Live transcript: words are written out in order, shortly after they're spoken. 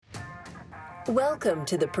Welcome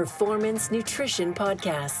to the Performance Nutrition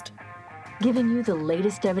Podcast, giving you the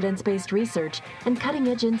latest evidence-based research and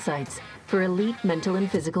cutting-edge insights for elite mental and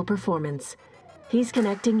physical performance. He's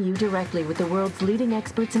connecting you directly with the world's leading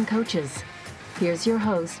experts and coaches. Here's your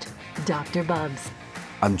host, Dr. Bubbs.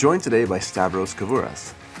 I'm joined today by Stavros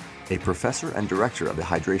Kavouras, a professor and director of the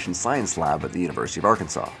Hydration Science Lab at the University of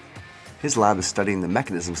Arkansas. His lab is studying the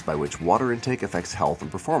mechanisms by which water intake affects health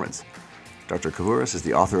and performance. Dr. Kavouras is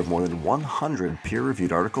the author of more than 100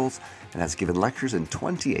 peer-reviewed articles and has given lectures in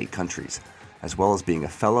 28 countries, as well as being a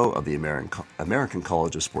fellow of the American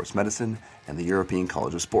College of Sports Medicine and the European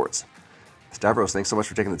College of Sports. Stavros, thanks so much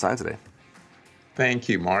for taking the time today. Thank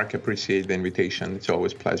you, Mark. Appreciate the invitation. It's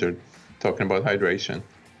always a pleasure talking about hydration.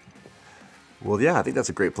 Well, yeah, I think that's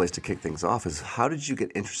a great place to kick things off. Is how did you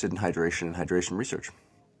get interested in hydration and hydration research?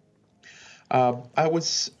 I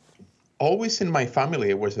was always in my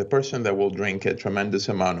family. I was the person that will drink a tremendous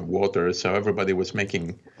amount of water. So everybody was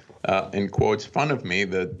making, in quotes, fun of me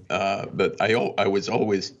that I was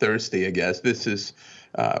always thirsty. I guess this is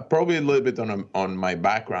probably a little bit on my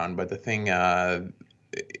background, but the thing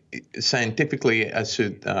scientifically, I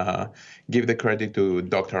should give the credit to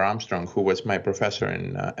Dr. Armstrong, who was my professor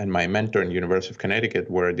and my mentor in University of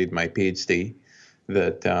Connecticut, where I did my PhD.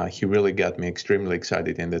 That he really got me extremely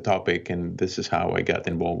excited in the topic, and this is how I got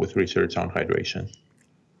involved with research on hydration.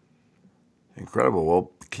 Incredible.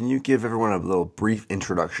 Well, can you give everyone a little brief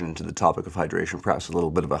introduction to the topic of hydration, perhaps a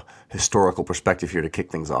little bit of a historical perspective here to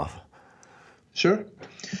kick things off? Sure.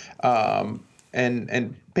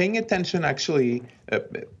 And paying attention, actually,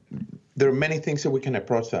 there are many things that we can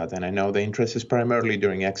approach that, and I know the interest is primarily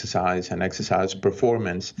during exercise and exercise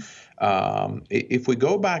performance. If we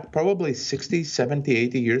go back probably 60, 70,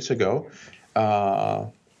 80 years ago,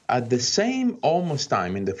 at the same almost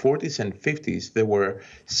time in the 40s and 50s, there were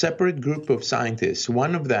separate group of scientists,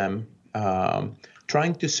 one of them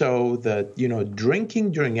trying to show that,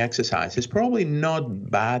 drinking during exercise is probably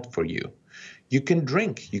not bad for you. You can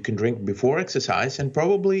drink before exercise, and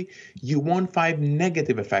probably you won't find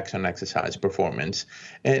negative effects on exercise performance.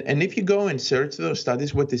 And if you go and search those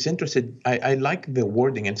studies, what is interesting, I like the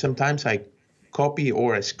wording, and sometimes I copy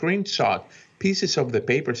or a screenshot pieces of the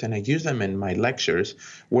papers and I use them in my lectures,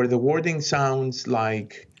 where the wording sounds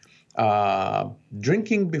like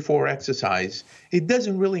drinking before exercise, it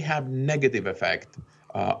doesn't really have negative effect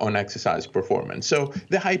on exercise performance. So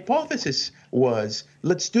the hypothesis was,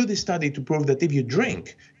 let's do this study to prove that if you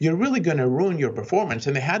drink, you're really going to ruin your performance.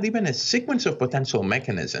 And they had even a sequence of potential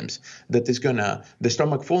mechanisms that is the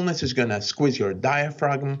stomach fullness is going to squeeze your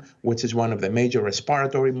diaphragm, which is one of the major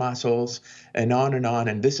respiratory muscles, and on and on.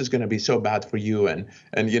 And this is going to be so bad for you, and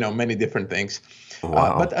many different things.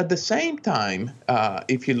 Wow. But at the same time,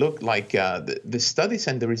 if you look like the studies,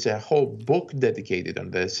 and there is a whole book dedicated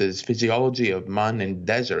on this, is Physiology of Man and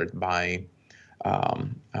Desert by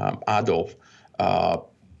Adolf.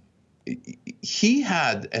 He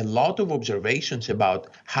had a lot of observations about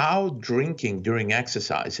how drinking during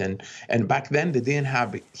exercise, and back then they didn't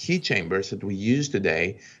have heat chambers that we use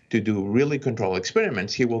today to do really controlled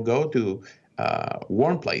experiments. He will go to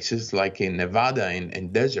warm places like in Nevada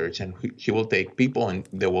and deserts, and he will take people and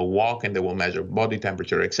they will walk and they will measure body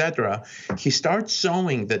temperature, etc. He starts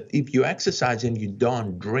showing that if you exercise and you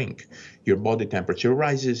don't drink, your body temperature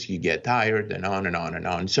rises, you get tired, and on and on and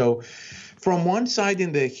on. So from one side,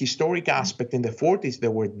 in the historic aspect, in the 40s,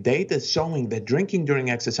 there were data showing that drinking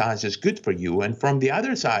during exercise is good for you. And from the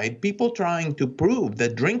other side, people trying to prove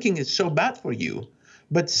that drinking is so bad for you.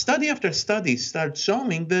 But study after study starts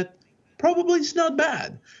showing that probably it's not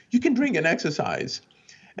bad. You can drink and exercise.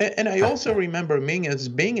 And I also remember me as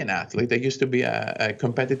being an athlete. I used to be a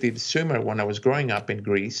competitive swimmer when I was growing up in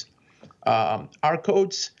Greece. Our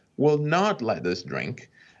coach will not let us drink.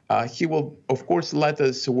 He will, of course, let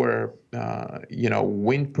us wear,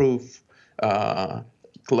 windproof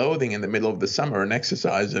clothing in the middle of the summer and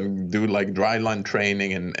exercise and do like dry land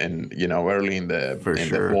training and early in the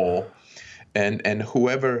fall. And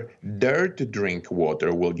whoever dared to drink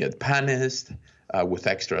water will get punished with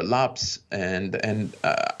extra laps. And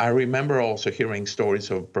I remember also hearing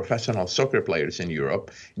stories of professional soccer players in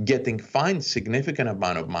Europe getting fined significant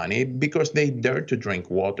amount of money because they dared to drink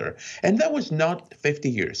water. And that was not 50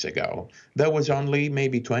 years ago. That was only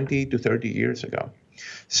maybe 20 to 30 years ago.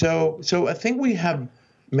 So I think we have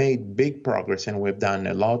made big progress, and we've done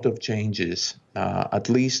a lot of changes, at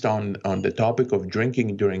least on the topic of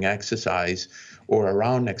drinking during exercise or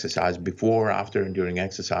around exercise, before, after, and during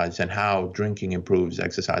exercise, and how drinking improves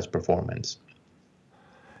exercise performance.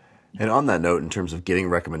 And on that note, in terms of giving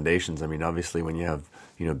recommendations, I mean, obviously when you have,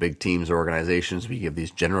 big teams or organizations, we give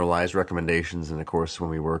these generalized recommendations. And of course,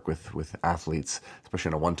 when we work with athletes, especially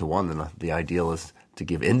on a one-to-one, then the ideal is to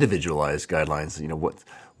give individualized guidelines.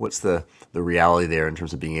 What's the reality there in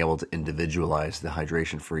terms of being able to individualize the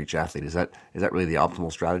hydration for each athlete? Is that really the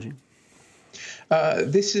optimal strategy?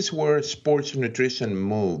 This is where sports nutrition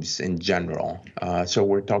moves in general. So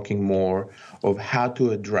we're talking more of how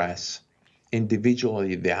to address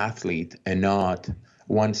individually the athlete and not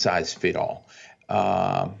one size fit all.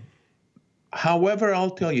 However, I'll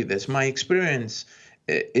tell you this, my experience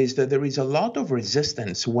is that there is a lot of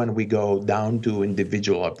resistance when we go down to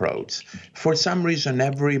individual approach. For some reason,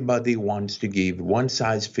 everybody wants to give one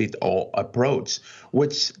size fit all approach,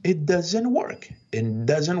 which it doesn't work. It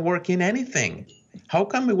doesn't work in anything. How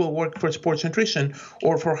come it will work for sports nutrition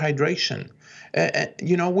or for hydration?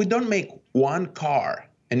 We don't make one car.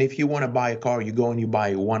 And if you want to buy a car, you go and you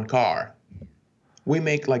buy one car. We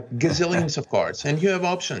make like gazillions of cars, and you have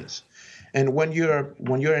options. And when you're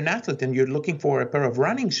an athlete and you're looking for a pair of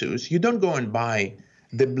running shoes, you don't go and buy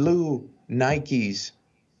the blue Nikes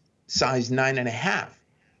size 9.5.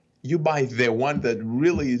 You buy the one that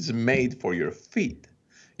really is made for your feet.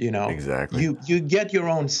 Exactly. You get your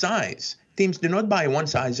own size. Teams do not buy one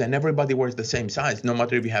size and everybody wears the same size, no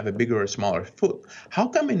matter if you have a bigger or smaller foot. How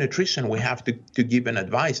come in nutrition we have to give an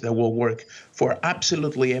advice that will work for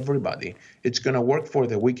absolutely everybody? It's going to work for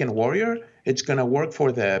the weekend warrior. It's going to work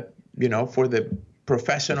for the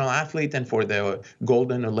professional athlete and for the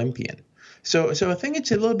golden Olympian. So I think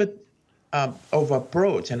it's a little bit of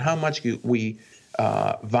approach and how much we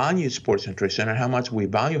value sports nutrition and how much we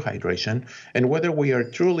value hydration, and whether we are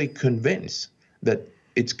truly convinced that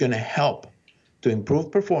it's going to help to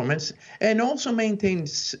improve performance and also maintain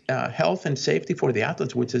health and safety for the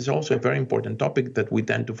athletes, which is also a very important topic that we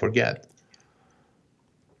tend to forget.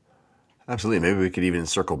 Absolutely. Maybe we could even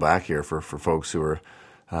circle back here for folks who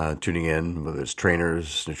are tuning in, whether it's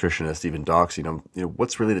trainers, nutritionists, even docs.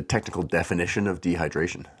 What's really the technical definition of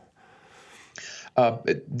dehydration?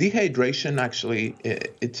 Dehydration, actually,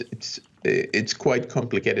 it's quite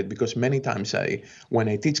complicated because many times when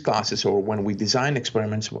I teach classes or when we design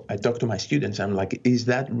experiments, I talk to my students. I'm like, is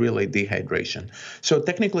that really dehydration? So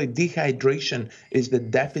technically, dehydration is the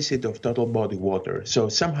deficit of total body water. So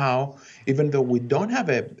somehow, even though we don't have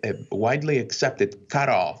a widely accepted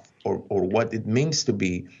cutoff or what it means to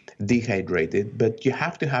be dehydrated, but you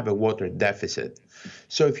have to have a water deficit.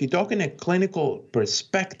 So if you talk in a clinical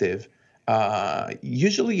perspective,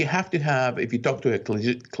 usually you have to have, if you talk to a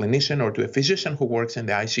clinician or to a physician who works in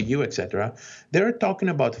the ICU, etc., they're talking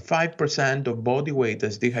about 5% of body weight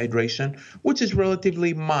as dehydration, which is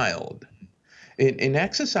relatively mild. In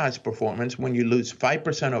exercise performance, when you lose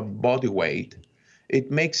 5% of body weight,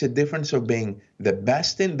 it makes a difference of being the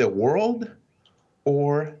best in the world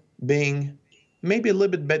or being maybe a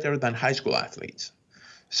little bit better than high school athletes.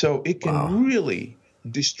 So it can really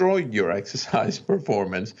destroyed your exercise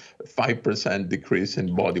performance, 5% decrease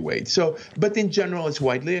in body weight. So, but in general, it's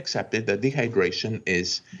widely accepted that dehydration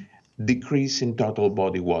is decrease in total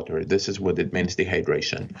body water. This is what it means,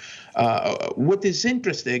 dehydration. What is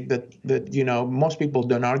interesting that most people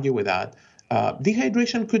don't argue with that.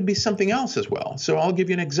 Dehydration could be something else as well. So I'll give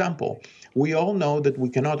you an example. We all know that we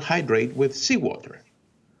cannot hydrate with seawater.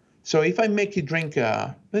 So if I make you drink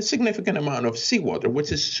a significant amount of seawater,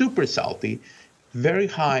 which is super salty, very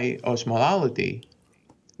high osmolality,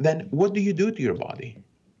 then what do you do to your body?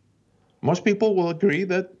 Most people will agree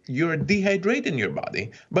that you're dehydrating your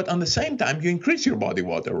body, but on the same time, you increase your body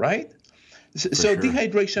water, right? So sure.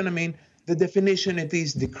 Dehydration, the definition, it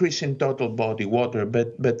is decrease in total body water,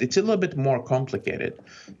 but it's a little bit more complicated.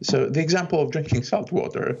 So the example of drinking salt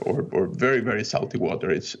water or very, very salty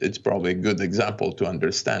water, it's probably a good example to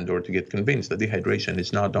understand or to get convinced that dehydration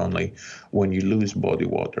is not only when you lose body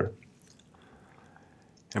water.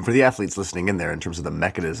 And for the athletes listening in there, in terms of the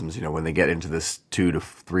mechanisms, when they get into this 2 to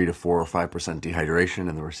 3 to 4 or 5% dehydration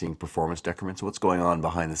and we're seeing performance decrements, what's going on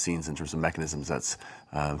behind the scenes in terms of mechanisms that's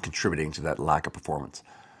contributing to that lack of performance?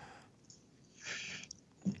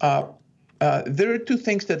 There are two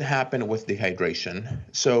things that happen with dehydration.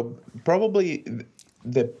 So probably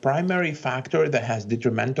the primary factor that has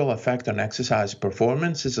detrimental effect on exercise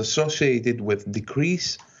performance is associated with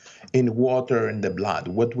decrease in water in the blood,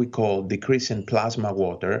 what we call decrease in plasma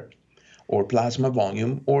water or plasma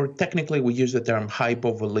volume, or technically we use the term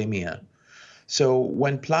hypovolemia. So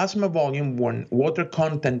when plasma volume, when water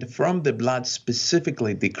content from the blood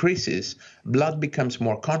specifically decreases, blood becomes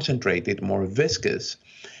more concentrated, more viscous,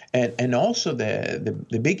 And also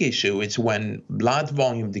the big issue is when blood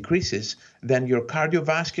volume decreases, then your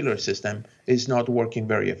cardiovascular system is not working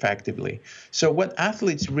very effectively. So what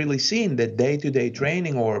athletes really see in the day-to-day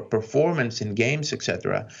training or performance in games,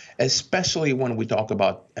 etc., especially when we talk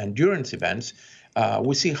about endurance events,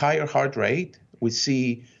 we see higher heart rate, we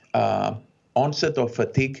see onset of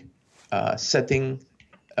fatigue setting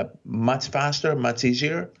much faster, much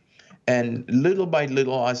easier. And little by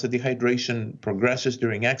little, as the dehydration progresses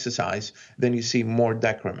during exercise, then you see more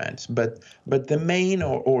decrements. But the main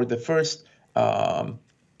or the first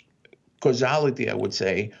causality, I would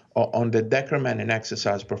say, on the decrement in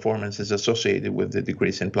exercise performance is associated with the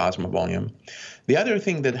decrease in plasma volume. The other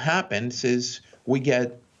thing that happens is we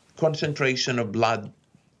get concentration of blood,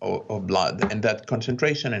 and that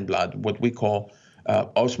concentration in blood, what we call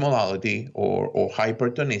osmolality or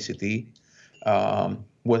hypertonicity.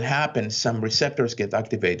 What happens, some receptors get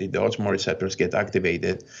activated, the osmoreceptors get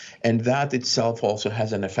activated, and that itself also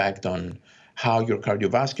has an effect on how your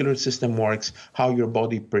cardiovascular system works, how your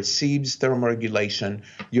body perceives thermoregulation,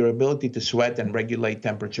 your ability to sweat and regulate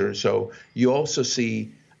temperature. So you also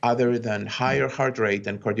see, other than higher heart rate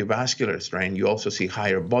and cardiovascular strain, you also see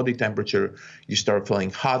higher body temperature. You start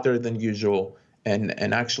feeling hotter than usual.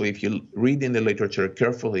 And actually, if you read in the literature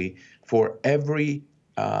carefully, for every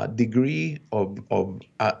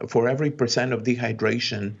for every percent of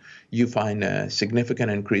dehydration, you find a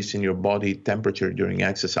significant increase in your body temperature during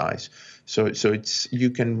exercise. So you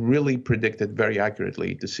can really predict it very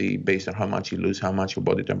accurately to see, based on how much you lose, how much your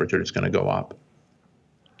body temperature is going to go up.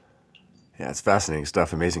 Yeah, it's fascinating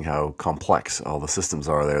stuff. Amazing how complex all the systems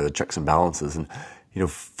are there, the checks and balances. And,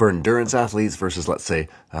 for endurance athletes versus, let's say,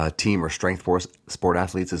 team or strength sport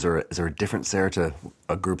athletes, is there a difference there to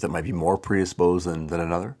a group that might be more predisposed than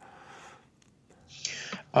another?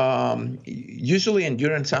 Usually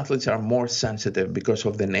endurance athletes are more sensitive because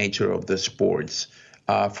of the nature of the sports.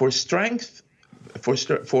 For strength,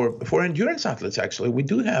 for endurance athletes, actually, we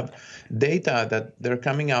do have data that they're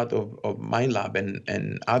coming out of my lab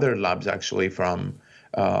and other labs, actually, from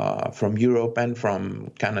Europe and from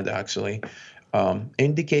Canada, actually,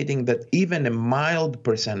 indicating that even a mild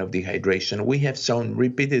percent of dehydration, we have shown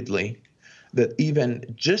repeatedly that even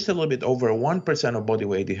just a little bit over 1% of body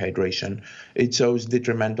weight dehydration, it shows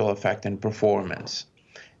detrimental effect in performance.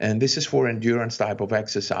 And this is for endurance type of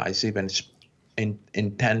exercise, even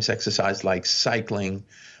intense exercise like cycling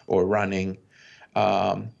or running.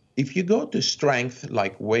 If you go to strength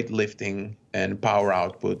like weightlifting and power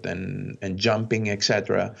output and jumping,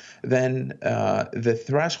 etc., then the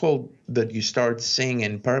threshold that you start seeing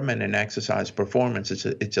in permanent exercise performance,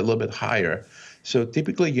 it's a little bit higher. So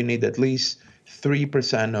typically you need at least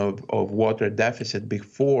 3% of water deficit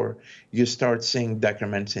before you start seeing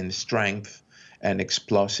decrements in strength and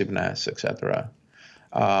explosiveness, etc.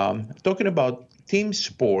 Talking about team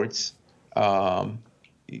sports,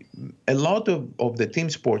 a lot of the team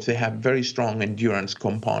sports, they have very strong endurance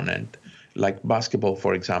component, like basketball,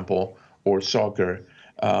 for example, or soccer.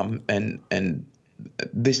 And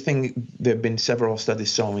this thing, there have been several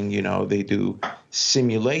studies showing, they do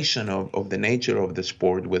simulation of the nature of the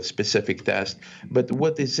sport with specific tests. But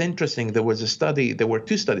what is interesting, there were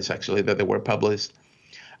two studies actually that were published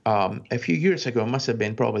a few years ago, must have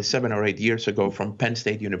been probably 7 or 8 years ago, from Penn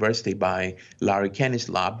State University by Larry Kenny's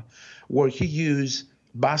lab, where he used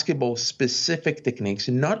basketball-specific techniques,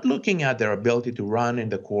 not looking at their ability to run in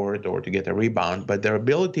the court or to get a rebound, but their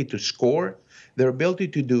ability to score, their ability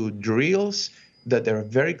to do drills that are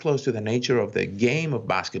very close to the nature of the game of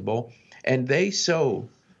basketball. And they saw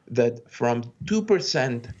that from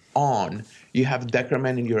 2% on, you have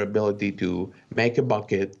decrement in your ability to make a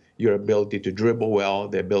bucket, your ability to dribble well,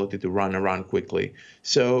 the ability to run around quickly.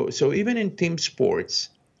 So even in team sports,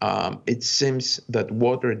 it seems that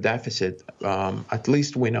water deficit, at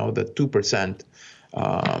least we know that 2%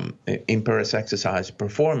 impairs exercise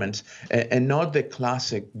performance, and not the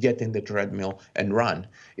classic get in the treadmill and run.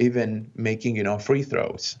 Even making free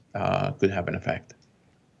throws could have an effect.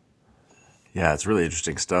 Yeah, it's really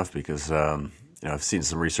interesting stuff because I've seen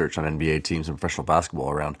some research on NBA teams and professional basketball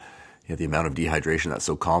around the amount of dehydration that's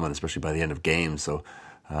so common, especially by the end of games. So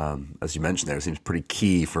as you mentioned there, it seems pretty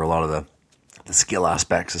key for a lot of the skill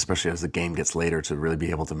aspects, especially as the game gets later, to really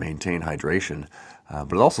be able to maintain hydration.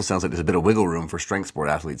 But it also sounds like there's a bit of wiggle room for strength sport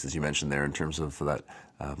athletes, as you mentioned there, in terms of that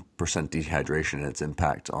percent dehydration and its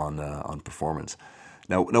impact on performance.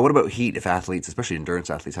 Now, what about heat? If athletes, especially endurance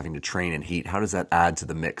athletes, having to train in heat, how does that add to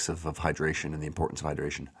the mix of hydration and the importance of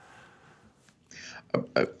hydration?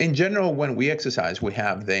 In general, when we exercise, we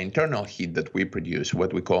have the internal heat that we produce,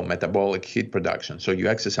 what we call metabolic heat production. So you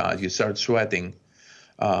exercise, you start sweating,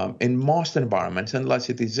 in most environments, unless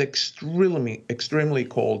it is extremely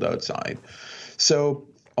cold outside. So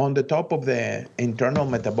on the top of the internal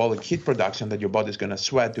metabolic heat production that your body is going to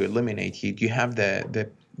sweat to eliminate heat, you have the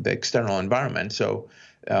external environment. So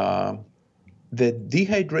the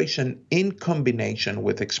dehydration in combination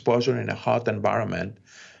with exposure in a hot environment,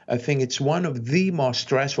 I think it's one of the most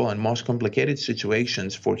stressful and most complicated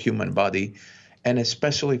situations for human body, and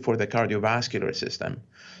especially for the cardiovascular system.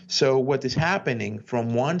 So what is happening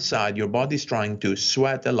from one side, your body's trying to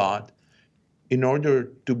sweat a lot in order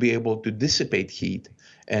to be able to dissipate heat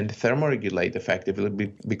and thermoregulate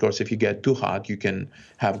effectively, because if you get too hot, you can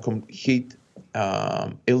have heat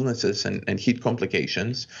illnesses and heat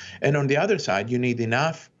complications. And on the other side, you need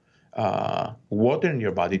enough water in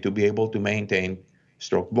your body to be able to maintain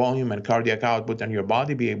stroke volume and cardiac output, and your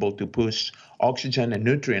body be able to push oxygen and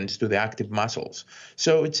nutrients to the active muscles.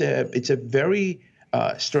 So it's a very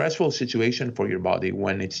stressful situation for your body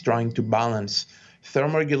when it's trying to balance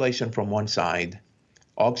thermoregulation from one side,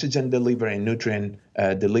 oxygen delivery and nutrient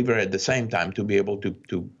delivery at the same time to be able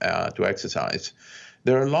to exercise.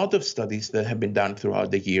 There are a lot of studies that have been done throughout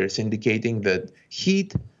the years indicating that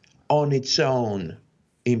heat on its own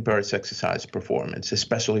impairs exercise performance,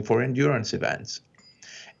 especially for endurance events.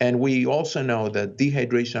 And we also know that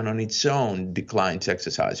dehydration on its own declines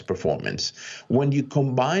exercise performance. When you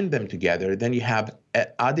combine them together, then you have an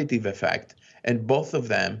additive effect, and both of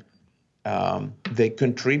them, they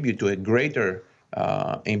contribute to a greater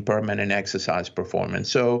impairment in exercise performance.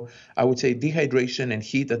 So I would say dehydration and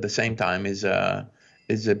heat at the same time is a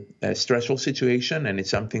stressful situation, and it's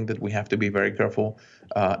something that we have to be very careful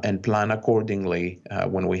and plan accordingly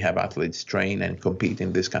when we have athletes train and compete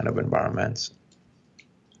in this kind of environments.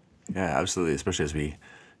 Yeah, absolutely, especially as we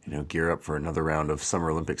gear up for another round of Summer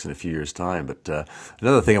Olympics in a few years' time. But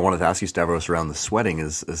another thing I wanted to ask you, Stavros, around the sweating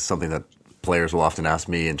is something that players will often ask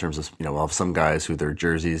me in terms of, we'll have some guys who their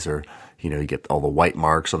jerseys are, you get all the white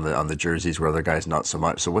marks on the jerseys, where other guys not so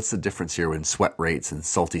much. So what's the difference here in sweat rates and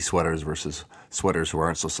salty sweaters versus sweaters who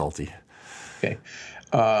aren't so salty? Okay.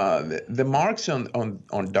 The marks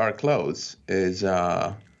on dark clothes is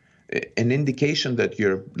an indication that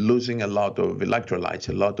you're losing a lot of electrolytes,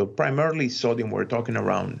 a lot of primarily sodium. We're talking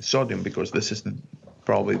around sodium because this is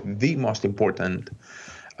probably the most important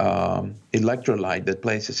electrolyte that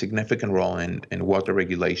plays a significant role in water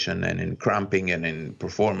regulation and in cramping and in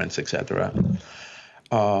performance, etc.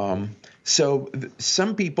 So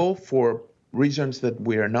some people, for reasons that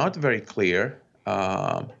we are not very clear,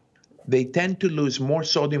 they tend to lose more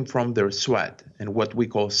sodium from their sweat and what we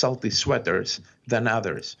call salty sweaters than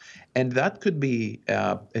others. And that could be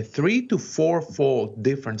a 3 to 4-fold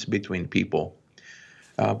difference between people.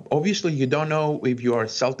 Obviously, you don't know if you are a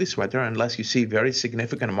salty sweater unless you see very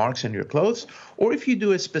significant marks in your clothes, or if you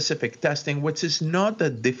do a specific testing, which is not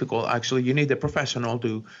that difficult. Actually, you need a professional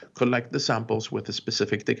to collect the samples with a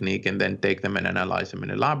specific technique and then take them and analyze them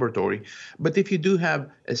in a laboratory. But if you do have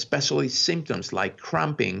especially symptoms like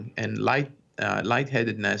cramping and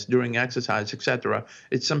lightheadedness during exercise, etc.,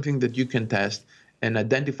 it's something that you can test and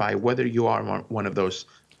identify whether you are one of those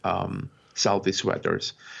salty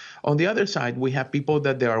sweaters. On the other side, we have people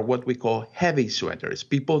that they are what we call heavy sweaters,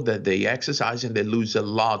 people that they exercise and they lose a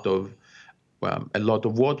lot of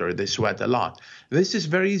water. They sweat a lot. This is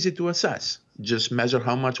very easy to assess. Just measure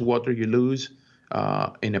how much water you lose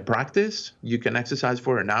in a practice. You can exercise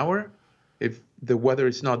for an hour. If the weather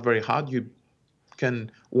is not very hot, you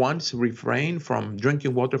can once refrain from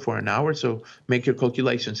drinking water for an hour. So make your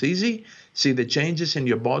calculations easy. See the changes in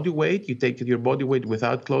your body weight. You take your body weight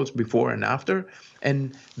without clothes before and after.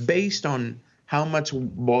 And based on how much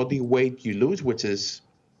body weight you lose, which is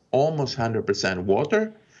almost 100%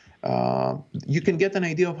 water, you can get an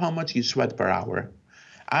idea of how much you sweat per hour.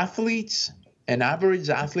 An average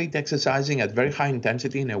athlete exercising at very high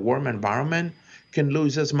intensity in a warm environment can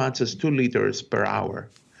lose as much as 2 liters per hour.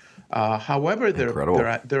 However, there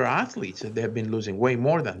are athletes that they have been losing way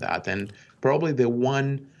more than that. And probably the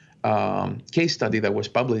one case study that was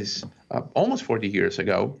published almost 40 years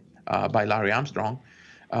ago by Larry Armstrong,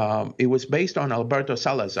 it was based on Alberto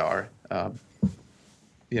Salazar, a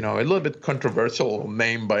little bit controversial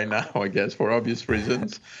name by now, I guess, for obvious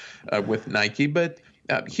reasons with Nike. But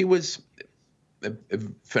he was a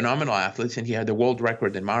phenomenal athlete, and he had the world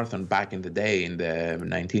record in marathon back in the day in the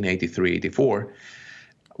 1983-84.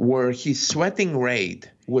 where his sweating rate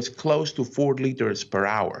was close to 4 liters per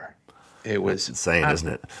hour. That's insane, isn't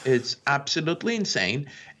it? It's absolutely insane.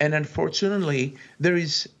 And unfortunately, there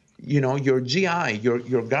is, your GI, your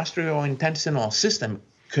gastrointestinal system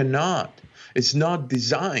it's not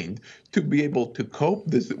designed to be able to cope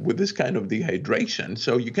with this kind of dehydration.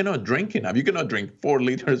 So you cannot drink enough. You cannot drink 4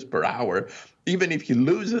 liters per hour, even if you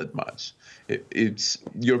lose that much. It's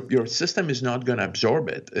your system is not going to absorb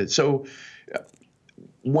it. So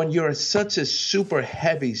when you're such a super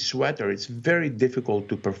heavy sweater, it's very difficult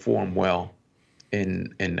to perform well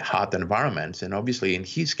in hot environments. And obviously, in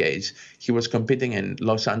his case, he was competing in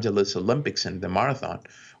Los Angeles Olympics in the marathon,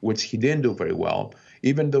 which he didn't do very well,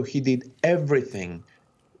 even though he did everything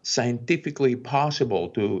scientifically possible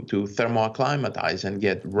to thermo-acclimatize and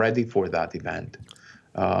get ready for that event.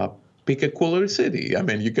 Pick a cooler city. I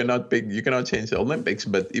mean, you cannot change the Olympics,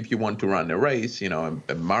 but if you want to run a race,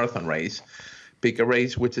 a marathon race, pick a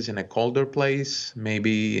race which is in a colder place,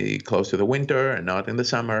 maybe close to the winter and not in the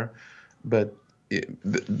summer. But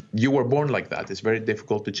you were born like that. It's very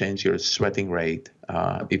difficult to change your sweating rate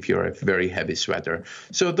if you're a very heavy sweater.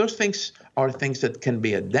 So those things are things that can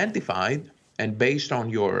be identified, and based on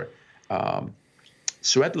your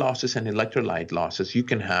sweat losses and electrolyte losses, you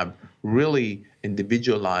can have really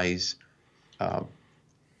individualized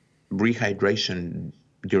rehydration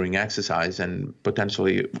during exercise and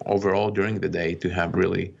potentially overall during the day to have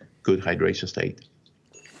really good hydration state.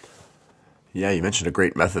 Yeah, you mentioned a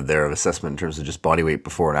great method there of assessment in terms of just body weight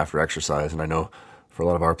before and after exercise. And I know for a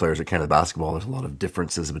lot of our players at Canada Basketball, there's a lot of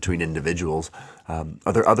differences between individuals. Are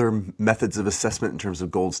there other methods of assessment in terms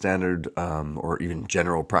of gold standard or even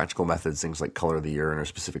general practical methods, things like color of the urine or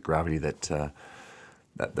specific gravity that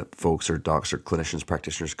folks or docs or clinicians,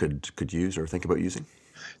 practitioners could use or think about using?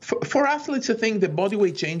 For athletes, I think the body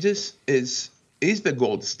weight changes is the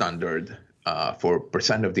gold standard for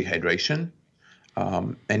percent of dehydration.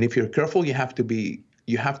 And if you're careful, you have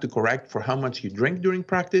to correct for how much you drink during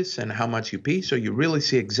practice and how much you pee. So you really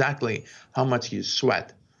see exactly how much you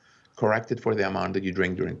sweat, corrected for the amount that you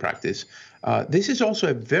drink during practice. This is also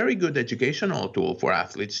a very good educational tool for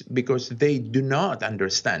athletes because they do not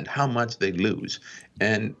understand how much they lose.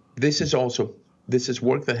 And this is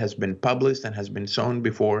work that has been published and has been shown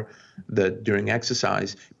before that during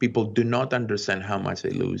exercise, people do not understand how much they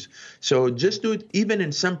lose. So just do it even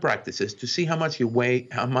in some practices to see how much you weigh,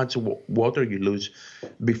 how much water you lose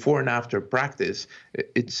before and after practice.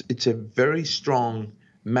 It's a very strong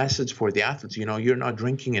message for the athletes. You're not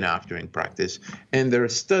drinking enough during practice. And there are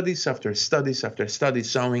studies after studies after studies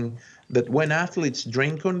showing that when athletes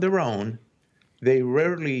drink on their own, they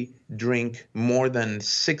rarely drink more than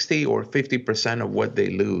 60 or 50% of what they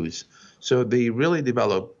lose. So they really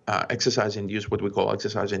develop what we call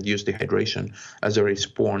exercise-induced dehydration as a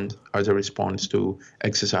response to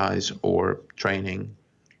exercise or training.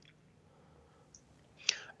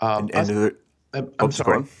 As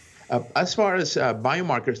far as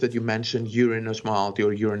biomarkers that you mentioned, urine osmolality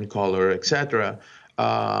or urine color, etc.,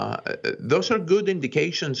 those are good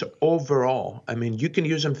indications overall. I mean, you can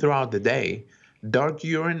use them throughout the day. Dark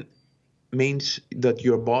urine means that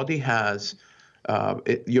your body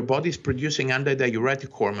is producing antidiuretic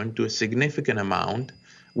hormone to a significant amount,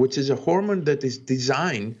 which is a hormone that is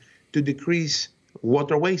designed to decrease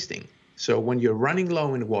water wasting. So when you're running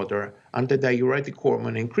low in water, antidiuretic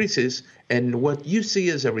hormone increases, and what you see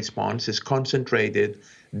as a response is concentrated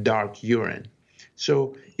dark urine.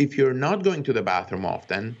 So if you're not going to the bathroom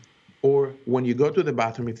often, or when you go to the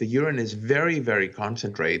bathroom, if the urine is very, very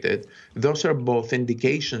concentrated, those are both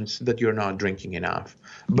indications that you're not drinking enough.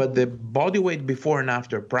 But the body weight before and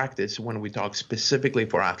after practice, when we talk specifically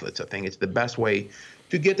for athletes, I think it's the best way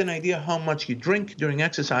to get an idea how much you drink during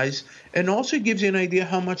exercise, and also gives you an idea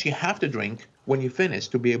how much you have to drink when you finish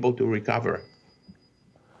to be able to recover.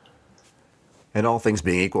 And all things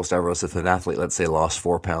being equal, Stavros, if an athlete, let's say, lost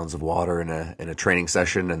 4 pounds of water in a training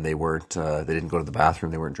session and they didn't go to the bathroom,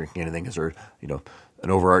 they weren't drinking anything, is there, an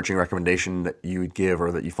overarching recommendation that you would give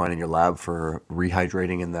or that you find in your lab for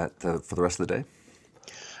rehydrating in that for the rest of the day?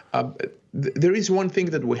 There is one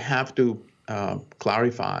thing that we have to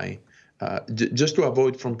clarify, just to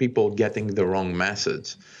avoid from people getting the wrong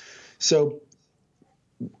message. So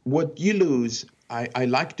what you lose, I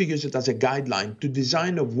like to use it as a guideline to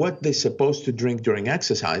design of what they're supposed to drink during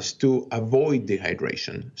exercise to avoid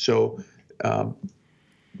dehydration. So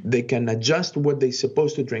they can adjust what they're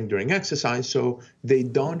supposed to drink during exercise so they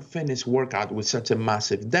don't finish workout with such a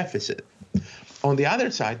massive deficit. On the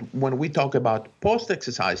other side, when we talk about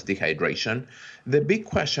post-exercise dehydration, the big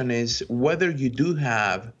question is whether you do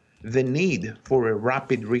have the need for a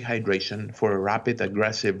rapid rehydration, for a rapid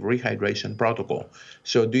aggressive rehydration protocol.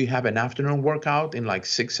 So do you have an afternoon workout in like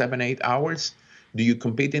 6, 7, 8 hours? Do you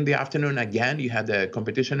compete in the afternoon again? You had a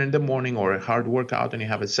competition in the morning or a hard workout and you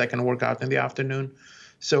have a second workout in the afternoon.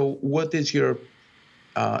 So what is your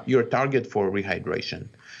your target for rehydration.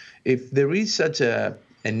 If there is such a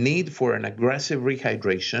need for an aggressive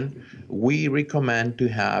rehydration, we recommend to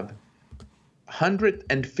have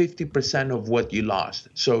 150% of what you lost.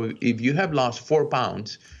 So if you have lost 4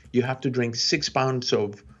 pounds, you have to drink 6 pounds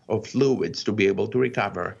of fluids to be able to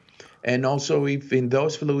recover. And also, if in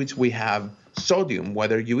those fluids we have sodium,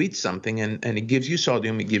 whether you eat something and it gives you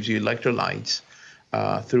sodium, it gives you electrolytes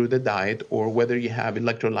through the diet, or whether you have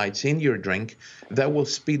electrolytes in your drink, that will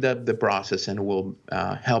speed up the process and will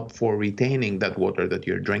help for retaining that water that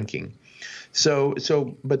you're drinking.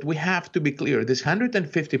 But we have to be clear, this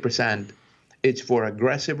 150%, it's for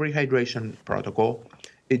aggressive rehydration protocol.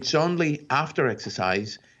 It's only after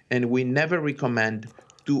exercise, and we never recommend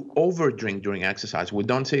to overdrink during exercise. We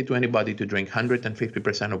don't say to anybody to drink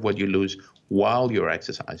 150% of what you lose while you're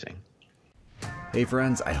exercising. Hey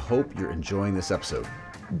friends, I hope you're enjoying this episode.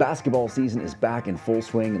 Basketball season is back in full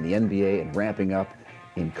swing in the NBA and ramping up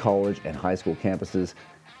in college and high school campuses.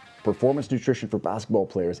 Performance nutrition for basketball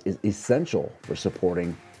players is essential for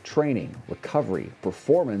supporting training, recovery,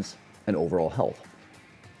 performance, and overall health.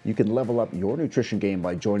 You can level up your nutrition game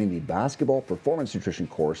by joining the Basketball Performance Nutrition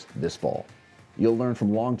course this fall. You'll learn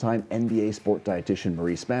from longtime NBA sport dietitian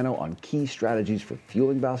Marie Spano on key strategies for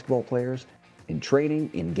fueling basketball players in training,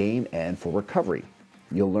 in game, and for recovery.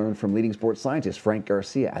 You'll learn from leading sports scientist Frank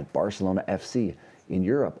Garcia at Barcelona FC in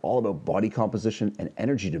Europe, all about body composition and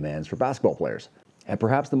energy demands for basketball players. And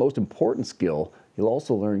perhaps the most important skill, you'll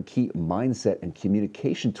also learn key mindset and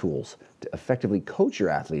communication tools to effectively coach your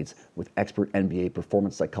athletes with expert NBA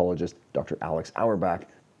performance psychologist Dr. Alex Auerbach,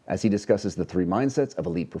 as he discusses the 3 mindsets of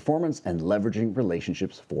elite performance and leveraging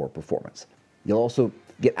relationships for performance. You'll also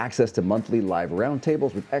get access to monthly live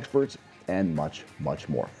roundtables with experts and much, much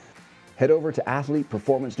more. Head over to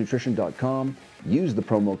athleteperformancenutrition.com, use the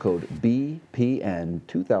promo code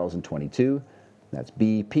BPN2022, that's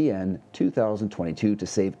BPN2022, to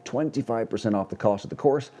save 25% off the cost of the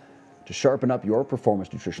course, to sharpen up your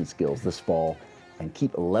performance nutrition skills this fall and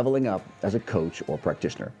keep leveling up as a coach or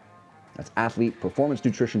practitioner. That's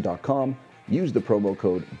athleteperformancenutrition.com. Use the promo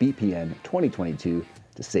code BPN2022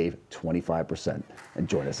 to save 25% and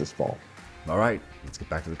join us this fall. All right, let's get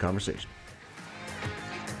back to the conversation.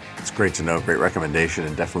 It's great to know, great recommendation,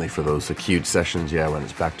 and definitely for those acute sessions, when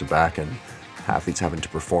it's back to back and athletes having to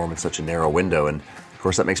perform in such a narrow window. And of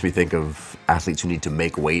course, that makes me think of athletes who need to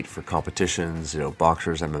make weight for competitions,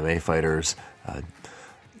 boxers, MMA fighters.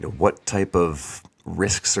 What type of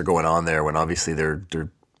risks are going on there when obviously they're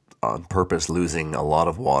on purpose losing a lot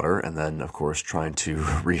of water, and then of course trying to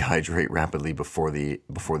rehydrate rapidly before the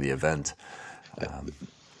event.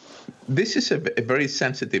 This is a very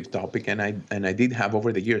sensitive topic, and I did have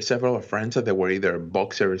over the years several friends that were either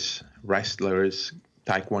boxers, wrestlers,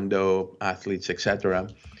 taekwondo athletes, etc.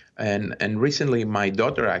 And recently, my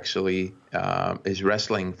daughter actually is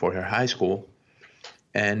wrestling for her high school,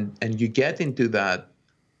 and you get into that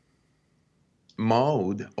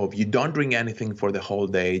mode of you don't drink anything for the whole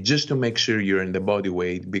day just to make sure you're in the body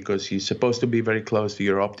weight, because you're supposed to be very close to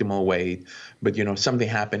your optimal weight. But something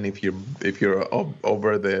happens if you're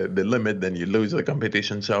over the limit, then you lose the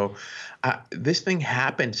competition. So this thing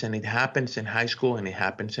happens, and it happens in high school, and it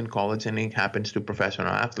happens in college, and it happens to professional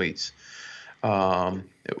athletes,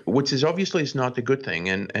 which is obviously is not a good thing.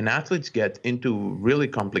 And athletes get into really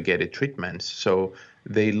complicated treatments. So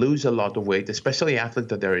they lose a lot of weight, especially athletes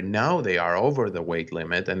that they are over the weight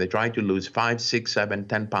limit, and they try to lose 5, 6, 7,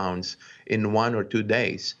 10 pounds in 1 or 2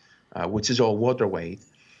 days, which is all water weight.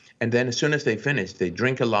 And then as soon as they finish, they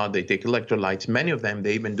drink a lot, they take electrolytes. Many of them,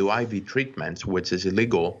 they even do IV treatments, which is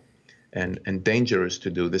illegal and dangerous to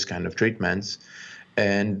do this kind of treatments.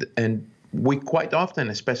 And we quite often,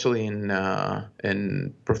 especially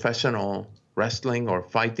in professional wrestling or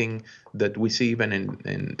fighting, that we see even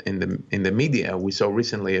in the media. We saw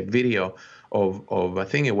recently a video of I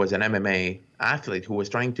think it was an MMA athlete who was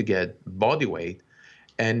trying to get body weight,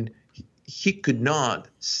 and he could not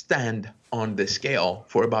stand on the scale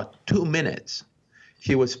for about 2 minutes.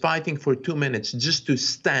 He was fighting for 2 minutes just to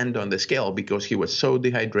stand on the scale because he was so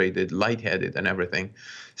dehydrated, lightheaded, and everything.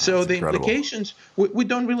 So That's the incredible. implications, we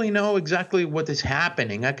don't really know exactly what is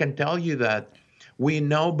happening. I can tell you that we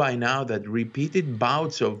know by now that repeated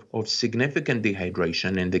bouts of significant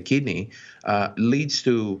dehydration in the kidney leads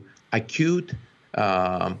to acute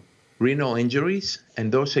renal injuries,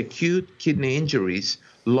 and those acute kidney injuries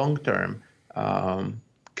long-term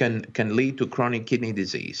can lead to chronic kidney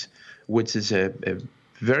disease, which is a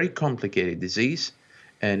very complicated disease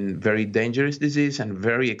and very dangerous disease and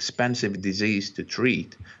very expensive disease to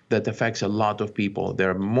treat that affects a lot of people.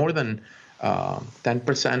 There are more than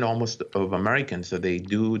 10% almost of Americans that they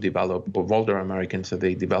do develop, of older Americans that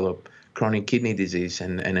they develop chronic kidney disease,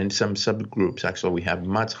 and in some subgroups, actually, we have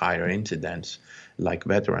much higher incidence, like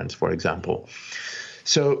veterans, for example.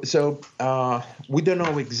 So we don't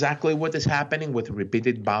know exactly what is happening with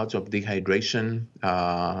repeated bouts of dehydration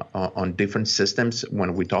on different systems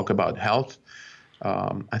when we talk about health.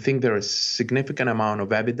 I think there is significant amount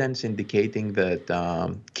of evidence indicating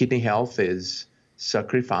that kidney health is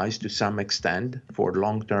sacrificed to some extent for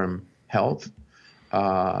long-term health,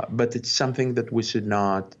 but it's something that we should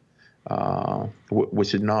not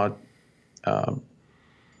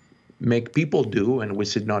make people do, and we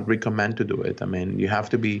should not recommend to do it. I mean, you have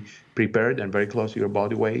to be prepared and very close to your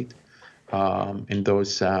body weight in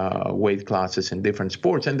those weight classes in different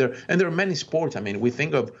sports. And there are many sports. I mean, we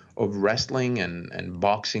think of wrestling and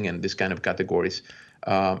boxing and this kind of categories.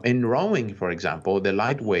 In rowing, for example, the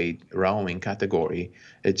lightweight rowing category,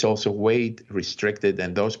 it's also weight restricted,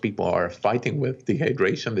 and those people are fighting with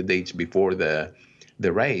dehydration the days before the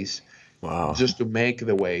race. Wow. Just to make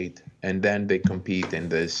the weight, and then they compete in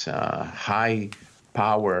this high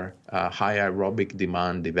power, high aerobic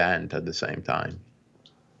demand event at the same time.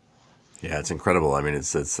 Yeah, it's incredible. I mean, it's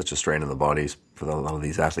such a strain on the bodies for a lot of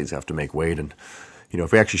these athletes have to make weight. And,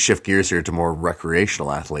 if we actually shift gears here to more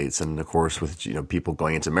recreational athletes, and of course with, people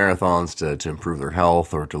going into marathons to improve their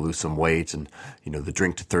health or to lose some weight, and, the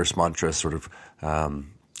drink to thirst mantra sort of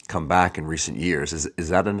come back in recent years. Is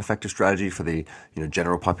that an effective strategy for the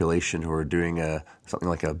general population who are doing something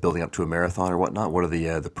like a building up to a marathon or whatnot? What are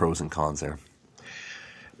the pros and cons there?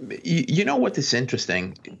 You know what is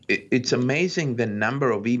interesting? It's amazing the number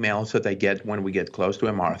of emails that I get when we get close to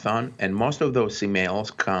a marathon, and most of those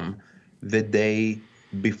emails come the day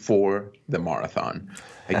before the marathon.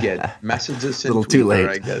 I get messages in a little Twitter. Too late.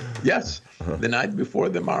 I get the night before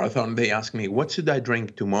the marathon. They ask me, "What should I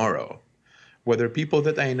drink tomorrow?" Whether people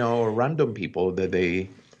that I know or random people that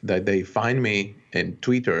they find me in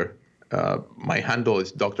Twitter, my handle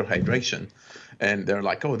is Dr. Hydration, and they're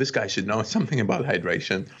like, "Oh, this guy should know something about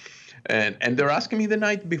hydration," and they're asking me the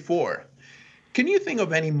night before. Can you think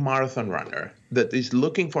of any marathon runner that is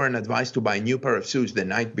looking for an advice to buy a new pair of shoes the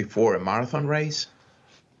night before a marathon race?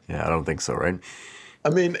 Yeah, I don't think so, right? I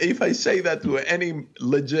mean, if I say that to any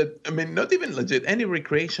legit, not even legit, any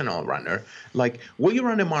recreational runner, like, will you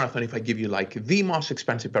run a marathon if I give you like the most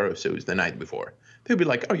expensive pair of shoes the night before? They'll be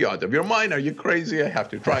like, "Are you out of your mind? Are you crazy? I have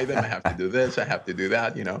to try them. I have to do this. I have to do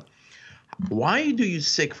that, Why do you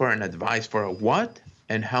seek for an advice for a what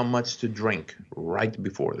and how much to drink right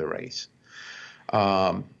before the race?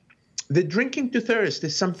 The drinking to thirst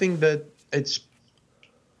is something that it's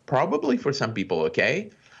probably for some people okay.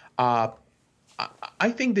 I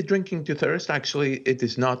think the drinking to thirst, actually, it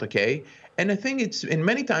is not okay. And I think it's, in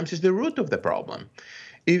many times, is the root of the problem.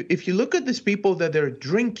 If you look at these people that are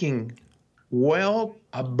drinking well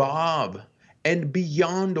above and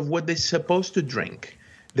beyond of what they're supposed to drink,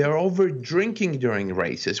 they're over drinking during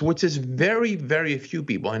races, which is very, very few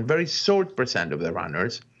people and very short percent of the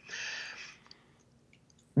runners.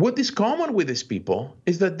 What is common with these people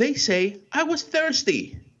is that they say, "I was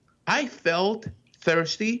thirsty. I felt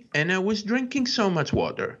thirsty and I was drinking so much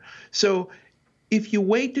water." So if you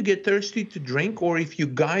wait to get thirsty to drink, or if you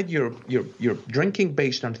guide your drinking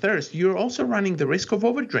based on thirst, you're also running the risk of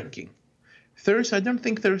over drinking. I don't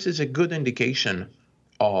think thirst is a good indication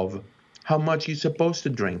of how much you're supposed to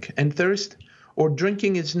drink. And thirst or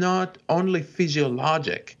drinking is not only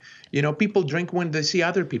physiologic. People drink when they see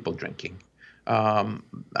other people drinking.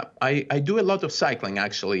 I do a lot of cycling,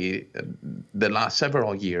 actually, the last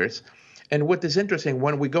several years. And what is interesting,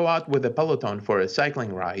 when we go out with a peloton for a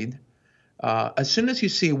cycling ride, as soon as you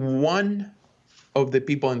see one of the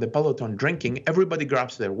people in the peloton drinking, everybody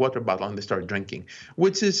grabs their water bottle and they start drinking,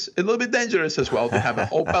 which is a little bit dangerous as well, to have a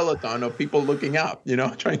whole peloton of people looking up,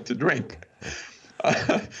 trying to drink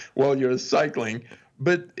while you're cycling.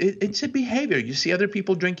 But it's a behavior. You see other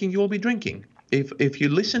people drinking, you will be drinking. If you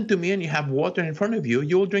listen to me and you have water in front of you,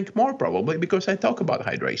 you will drink more probably, because I talk about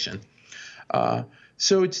hydration.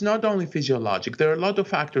 So it's not only physiologic. There are a lot of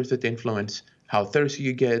factors that influence how thirsty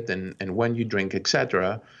you get and when you drink,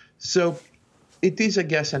 etc. So it is, I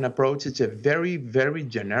guess, an approach. It's a very, very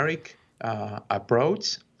generic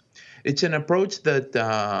approach. It's an approach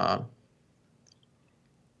that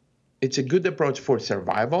it's a good approach for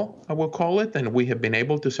survival, I will call it. And we have been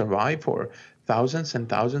able to survive for thousands and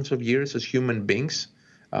thousands of years as human beings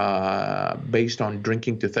based on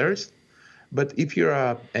drinking to thirst. But if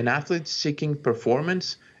you're an athlete seeking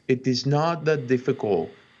performance, it is not that difficult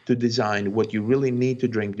to design what you really need to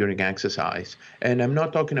drink during exercise. And I'm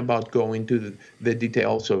not talking about going to the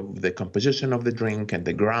details of the composition of the drink and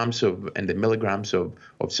the grams and the milligrams of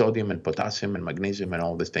sodium and potassium and magnesium and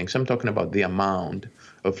all these things. I'm talking about the amount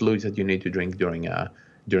of fluids that you need to drink during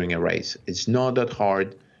a race. It's not that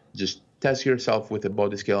hard. Just test yourself with a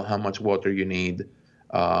body scale how much water you need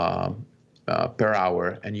per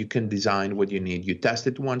hour, and you can design what you need. You test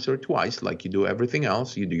it once or twice, like you do everything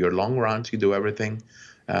else. You do your long runs, you do everything,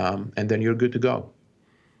 and then you're good to go.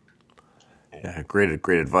 Yeah, great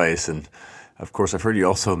advice. And of course, I've heard you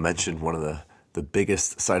also mention one of the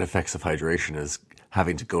biggest side effects of hydration is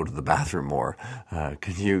having to go to the bathroom more.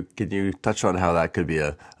 Can you touch on how that could be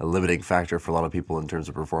a limiting factor for a lot of people in terms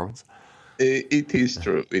of performance? It is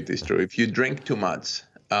true. It is true. If you drink too much,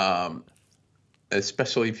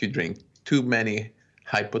 especially if you drink too many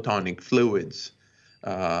hypotonic fluids,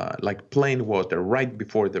 like plain water right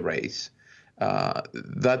before the race,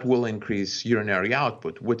 that will increase urinary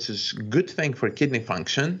output, which is a good thing for kidney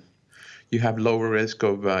function. You have lower risk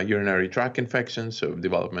of urinary tract infections, of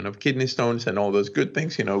development of kidney stones, and all those good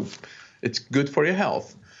things. It's good for your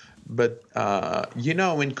health. But,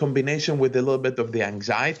 in combination with a little bit of the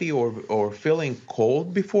anxiety or feeling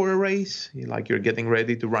cold before a race, like you're getting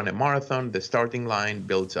ready to run a marathon, the starting line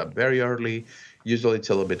builds up very early. Usually it's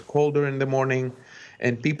a little bit colder in the morning,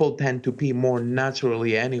 and people tend to pee more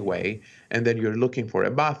naturally anyway. And then you're looking for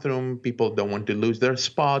a bathroom. People don't want to lose their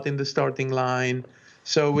spot in the starting line.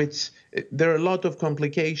 So there are a lot of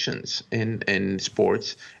complications in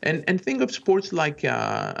sports. And think of sports like,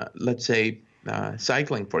 let's say,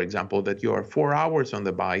 cycling, for example, that you are 4 hours on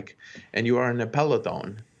the bike and you are in a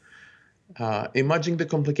peloton. Imagine the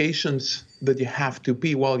complications that you have to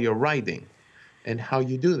pee while you're riding and how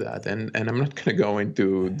you do that. And I'm not going to go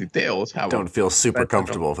into details. Don't feel super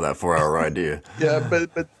comfortable for that 4-hour ride, do you? Yeah,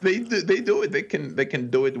 but they do it. They can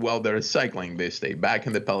do it while they're cycling. They stay back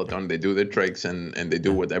in the peloton. They do the tricks and they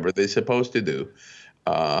do whatever they're supposed to do.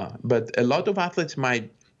 But a lot of athletes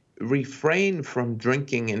might refrain from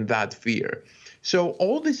drinking in that fear. So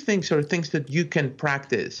all these things are things that you can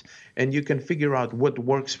practice and you can figure out what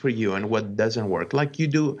works for you and what doesn't work, like you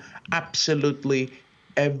do absolutely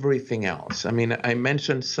everything else. I mean, I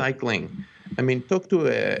mentioned cycling. I mean, talk to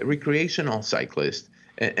a recreational cyclist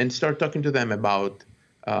and start talking to them about,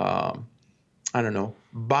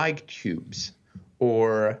 bike tubes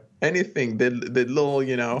or anything, the little,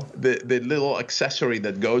 the little accessory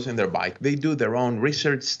that goes in their bike. They do their own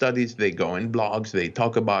research studies. They go in blogs. They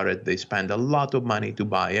talk about it. They spend a lot of money to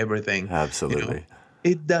buy everything. Absolutely.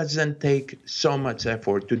 It doesn't take so much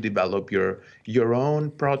effort to develop your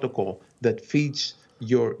own protocol that fits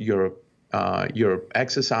your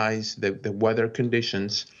exercise, the weather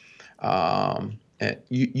conditions.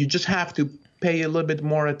 You just have to pay a little bit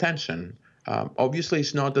more attention. Obviously,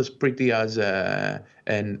 it's not as pretty as a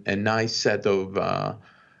nice set of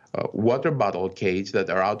water bottle cage that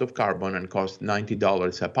are out of carbon and cost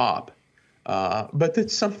 $90 a pop. But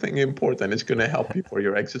it's something important. It's going to help you for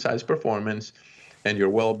your exercise performance and your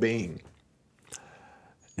well-being.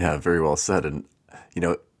 Yeah, very well said. And,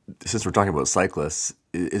 since we're talking about cyclists,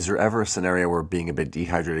 is there ever a scenario where being a bit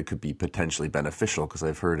dehydrated could be potentially beneficial? Because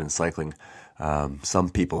I've heard in cycling, some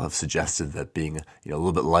people have suggested that being a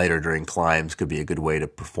little bit lighter during climbs could be a good way to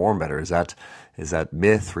perform better. Is that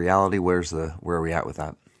myth, reality? Where are we at with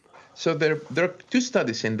that? So there are two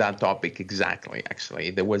studies in that topic exactly.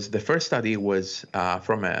 Actually, the first study was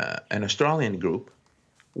from an Australian group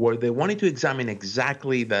where they wanted to examine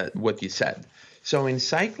exactly what you said. So in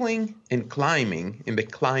cycling and climbing,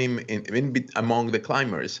 among the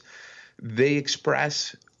climbers, they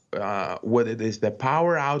express what it is, the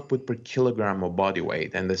power output per kilogram of body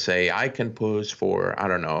weight. And they say, I can push for,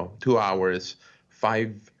 2 hours,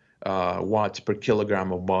 5 watts per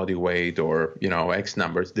kilogram of body weight, or, X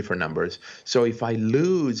numbers, different numbers. So if I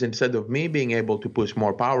lose, instead of me being able to push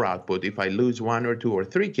more power output, if I lose 1 or 2 or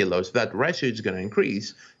 3 kilos, that ratio is going to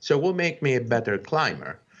increase. So it will make me a better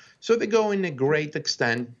climber. So they go in a great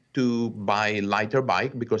extent to buy lighter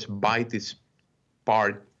bike, because bite is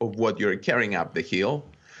part of what you're carrying up the hill,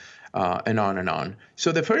 and on and on.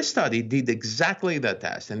 So the first study did exactly that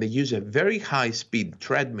test, and they used a very high-speed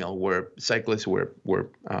treadmill where cyclists were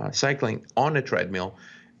cycling on a treadmill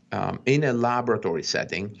in a laboratory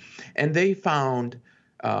setting, and they found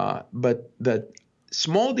but that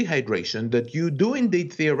small dehydration, that you do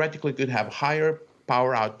indeed theoretically could have higher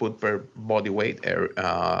power output per body weight,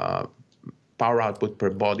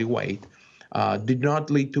 did not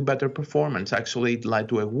lead to better performance. Actually, it led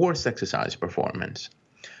to a worse exercise performance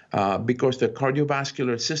because the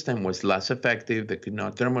cardiovascular system was less effective. They could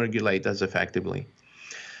not thermoregulate as effectively.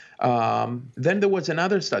 Then there was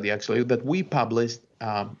another study, actually, that we published,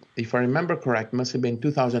 if I remember correct, must have been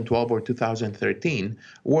 2012 or 2013,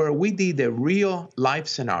 where we did a real life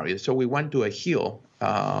scenario. So we went to a hill.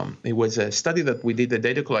 It was a study that we did, the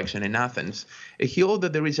data collection in Athens, a hill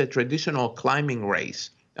that there is a traditional climbing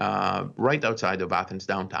race right outside of Athens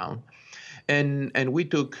downtown. And we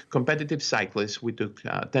took competitive cyclists, we took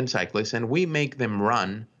 10 cyclists, and we make them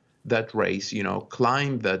run that race,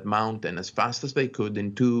 climb that mountain as fast as they could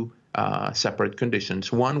in two separate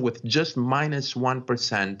conditions, one with just minus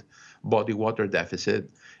 1% body water deficit.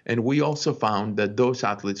 And we also found that those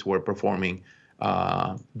athletes were performing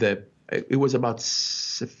it was about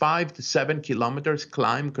 5 to 7 kilometers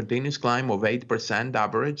continuous climb of 8%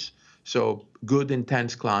 average. So good,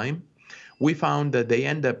 intense climb. We found that they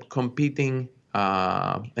end up competing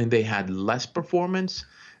and they had less performance.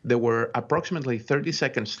 They were approximately 30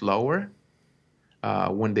 seconds slower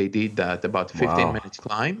when they did that about 15 minutes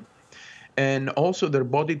climb. And also their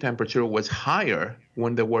body temperature was higher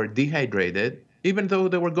when they were dehydrated, even though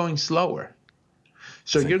they were going slower.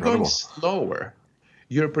 So That's you're incredible. going slower,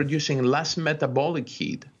 you're producing less metabolic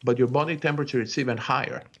heat, but your body temperature is even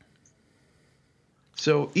higher.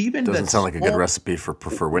 So even doesn't sound like a good recipe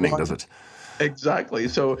for winning, does it? Exactly.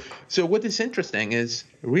 So what is interesting is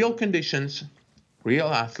real conditions, real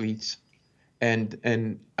athletes,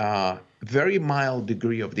 and very mild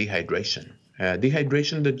degree of dehydration.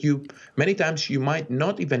 Dehydration that many times you might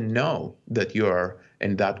not even know that you're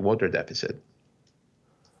in that water deficit.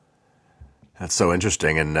 That's so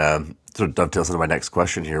interesting, and sort of dovetails into my next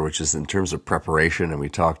question here, which is in terms of preparation. And we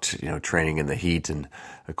talked, training in the heat, and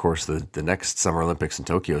of course, the next Summer Olympics in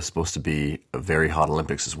Tokyo is supposed to be a very hot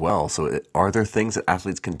Olympics as well. So, are there things that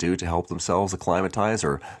athletes can do to help themselves acclimatize,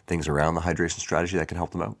 or things around the hydration strategy that can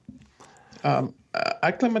help them out?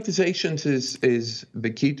 Acclimatization is the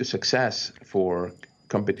key to success for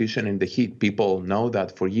competition in the heat. People know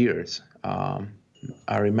that for years.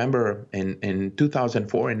 I remember in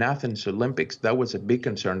 2004 in Athens Olympics, that was a big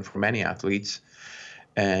concern for many athletes.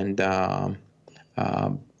 And I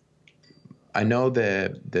know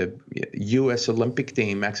the U.S. Olympic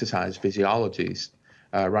team exercise physiologist,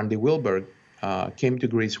 Randy Wilberg, came to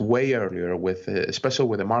Greece way earlier, especially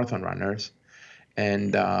with the marathon runners.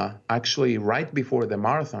 And actually, right before the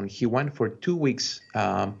marathon, he went for 2 weeks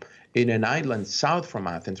in an island south from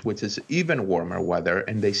Athens, which is even warmer weather,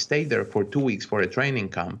 and they stayed there for 2 weeks for a training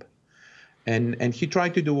camp. And he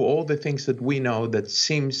tried to do all the things that we know that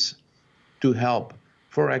seems to help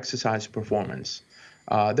for exercise performance.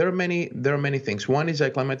 There are many things. One is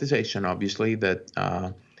acclimatization, obviously,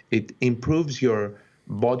 that it improves your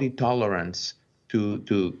body tolerance to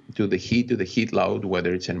the heat load,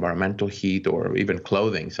 whether it's environmental heat or even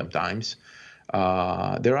clothing sometimes.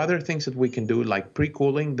 There are other things that we can do, like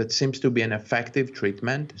pre-cooling, that seems to be an effective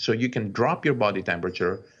treatment. So you can drop your body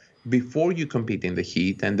temperature before you compete in the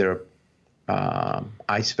heat, and there are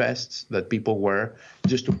ice vests that people wear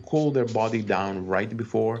just to cool their body down right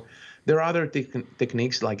before. There are other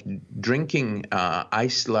techniques like drinking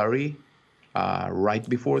ice slurry right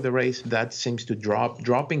before the race. That seems to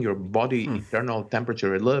dropping your body internal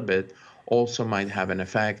temperature a little bit also might have an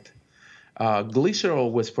effect.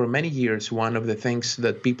 Glycerol was for many years one of the things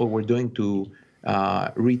that people were doing to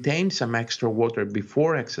retain some extra water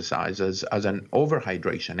before exercise as an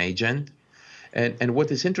overhydration agent. And what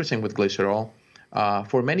is interesting with glycerol,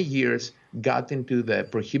 for many years got into the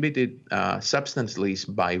prohibited substance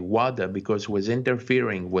list by WADA because it was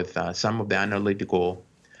interfering with some of the analytical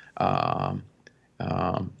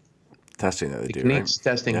testing that they techniques, do, right?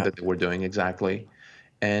 testing that they were doing, exactly.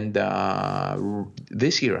 And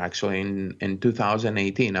this year, actually, in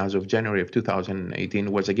 2018, as of January of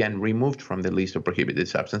 2018, was again removed from the list of prohibited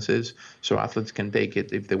substances. So athletes can take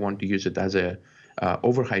it if they want to use it as a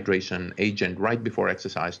overhydration agent right before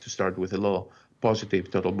exercise to start with a little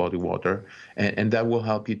positive total body water. And that will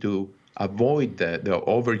help you to avoid the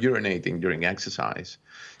over urinating during exercise.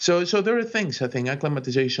 So there are things. I think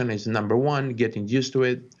acclimatization is number one, getting used to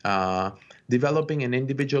it. Developing an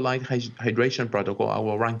individualized hydration protocol, I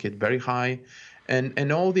will rank it very high.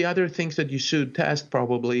 And all the other things that you should test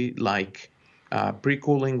probably, like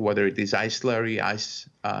pre-cooling, whether it is ice slurry, ice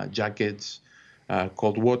jackets,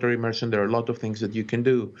 cold water immersion. There are a lot of things that you can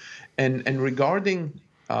do. And regarding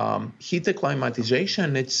heat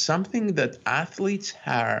acclimatization, it's something that athletes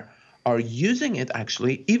are using it,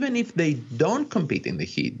 actually, even if they don't compete in the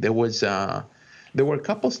heat. There were a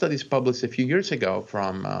couple studies published a few years ago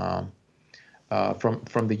from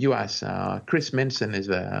the U.S. Chris Minson is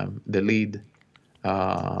the lead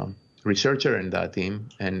researcher in that team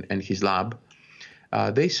and his lab.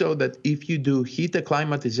 They show that if you do heat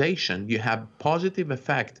acclimatization, you have positive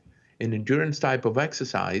effect in endurance type of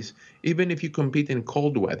exercise, even if you compete in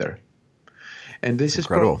cold weather. And this is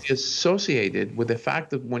probably associated with the fact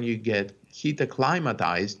that when you get heat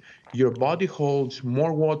acclimatized, your body holds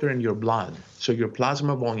more water in your blood. So your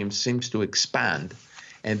plasma volume seems to expand.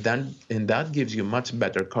 And that gives you much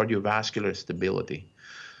better cardiovascular stability.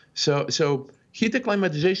 So heat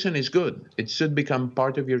acclimatization is good. It should become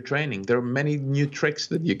part of your training. There are many new tricks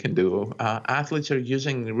that you can do. Athletes are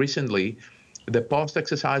using recently the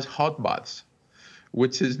post-exercise hot baths,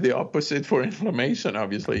 which is the opposite for inflammation,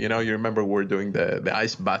 obviously. You remember we're doing the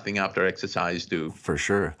ice bathing after exercise For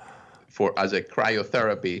sure. as a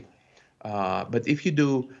cryotherapy. But if you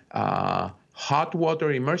do hot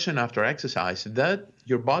water immersion after exercise, that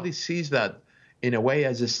your body sees that in a way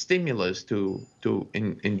as a stimulus to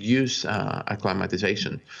induce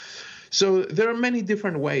acclimatization. So there are many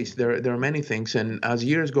different ways. There are many things. And as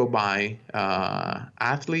years go by,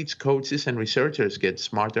 athletes, coaches, and researchers get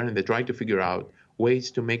smarter, and they try to figure out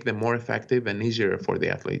ways to make them more effective and easier for the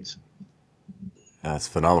athletes. That's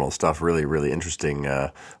phenomenal stuff. Really, really interesting,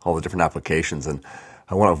 all the different applications. And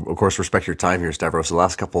I want to, of course, respect your time here, Stavros. The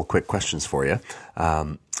last couple of quick questions for you.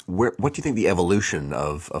 What do you think the evolution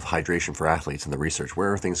of hydration for athletes and the research,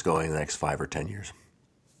 where are things going in the next 5 or 10 years?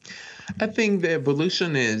 I think the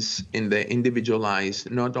evolution is in the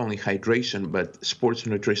individualized, not only hydration, but sports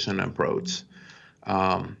nutrition approach.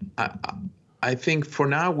 I think for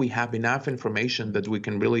now we have enough information that we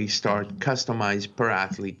can really start customize per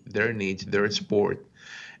athlete, their needs, their sport,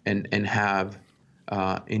 and have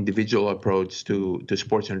individual approach to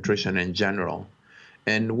sports nutrition in general.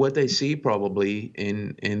 And what I see probably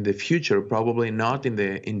in the future, probably not in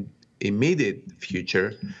the immediate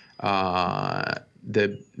future,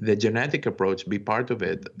 the genetic approach be part of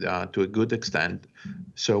it to a good extent,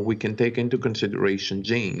 so we can take into consideration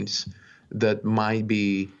genes that might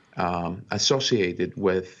be associated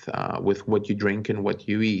with what you drink and what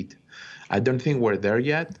you eat. I don't think we're there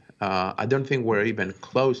yet. I don't think we're even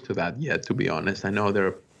close to that yet, to be honest. I know there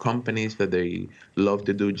are companies that they love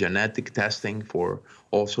to do genetic testing for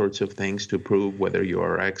all sorts of things to prove whether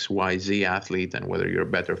you're X, Y, Z athlete and whether you're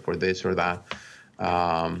better for this or that.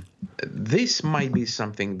 This might be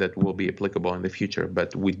something that will be applicable in the future,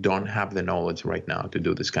 but we don't have the knowledge right now to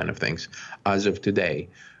do this kind of things as of today.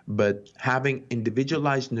 But having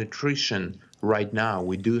individualized nutrition right now,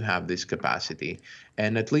 we do have this capacity.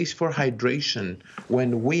 And at least for hydration,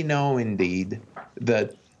 when we know indeed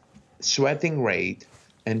that sweating rate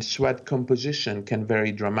and sweat composition can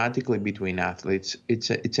vary dramatically between athletes, it's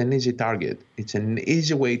an easy target. It's an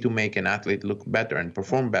easy way to make an athlete look better and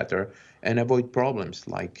perform better and avoid problems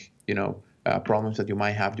like, problems that you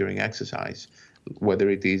might have during exercise, whether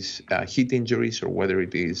it is heat injuries or whether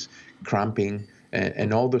it is cramping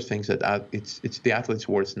and all those things that it's the athlete's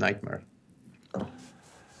worst nightmare.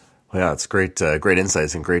 Well, yeah, it's great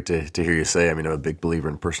insights and great to hear you say. I mean, I'm a big believer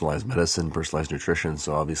in personalized medicine, personalized nutrition.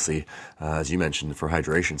 So obviously, as you mentioned, for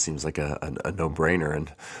hydration seems like a no-brainer.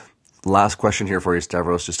 And last question here for you,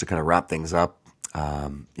 Stavros, just to kind of wrap things up.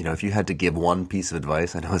 If you had to give one piece of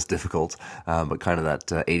advice, I know it's difficult, but kind of that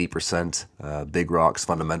 80% big rocks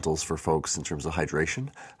fundamentals for folks in terms of hydration,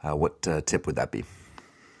 what tip would that be?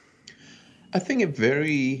 I think a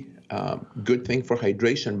very good thing for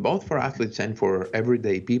hydration, both for athletes and for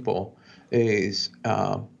everyday people, is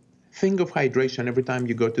think of hydration every time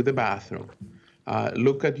you go to the bathroom.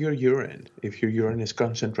 Look at your urine. If your urine is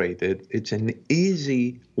concentrated, it's an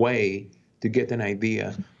easy way to get an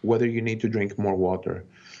idea whether you need to drink more water.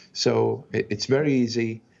 So it's very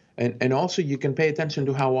easy. And also you can pay attention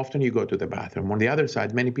to how often you go to the bathroom. On the other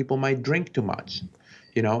side, many people might drink too much.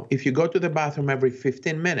 If you go to the bathroom every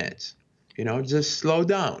 15 minutes, just slow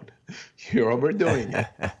down. You're overdoing it.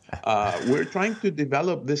 We're trying to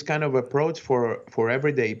develop this kind of approach for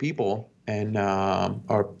everyday people. And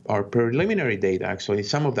our preliminary data, actually,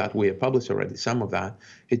 some of that we have published already, some of that,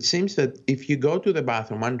 it seems that if you go to the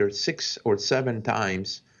bathroom under 6 or 7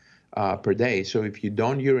 times per day, so if you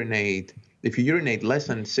urinate less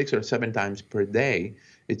than 6 or 7 times per day,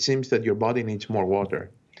 it seems that your body needs more water.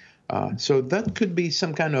 So that could be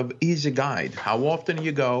some kind of easy guide. How often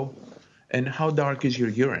you go, and how dark is your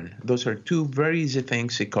urine? Those are 2 very easy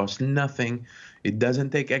things. It costs nothing. It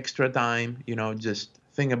doesn't take extra time. Just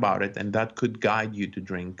think about it, and that could guide you to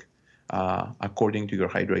drink according to your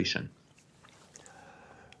hydration.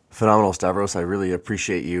 Phenomenal, Stavros. I really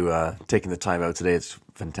appreciate you taking the time out today. It's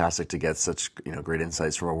fantastic to get such great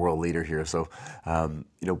insights from a world leader here. So,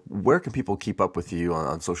 where can people keep up with you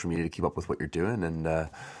on social media to keep up with what you're doing and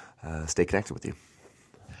stay connected with you?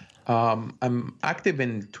 I'm active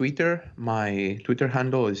in Twitter. My Twitter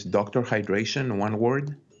handle is Dr. Hydration, one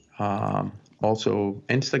word. also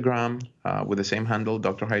Instagram with the same handle,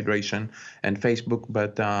 Dr. Hydration, and Facebook.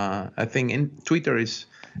 But I think Twitter is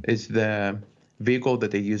the vehicle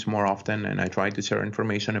that I use more often, and I try to share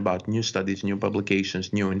information about new studies, new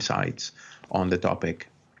publications, new insights on the topic.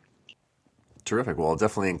 Terrific. Well, I'll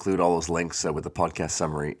definitely include all those links with the podcast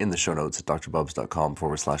summary in the show notes at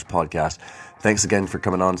drbubbs.com/podcast. Thanks again for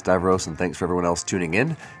coming on, Stavros, and thanks for everyone else tuning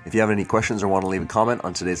in. If you have any questions or want to leave a comment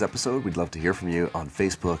on today's episode, we'd love to hear from you on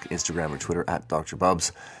Facebook, Instagram, or Twitter at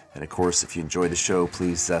DrBubbs. And of course, if you enjoy the show,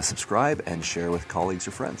 please subscribe and share with colleagues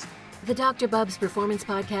or friends. The Dr. Bubbs Performance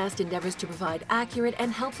Podcast endeavors to provide accurate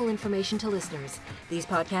and helpful information to listeners. These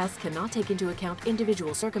podcasts cannot take into account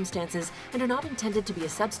individual circumstances and are not intended to be a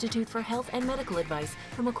substitute for health and medical advice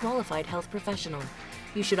from a qualified health professional.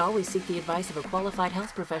 You should always seek the advice of a qualified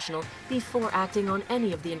health professional before acting on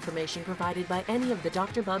any of the information provided by any of the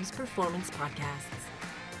Dr. Bubbs Performance Podcasts.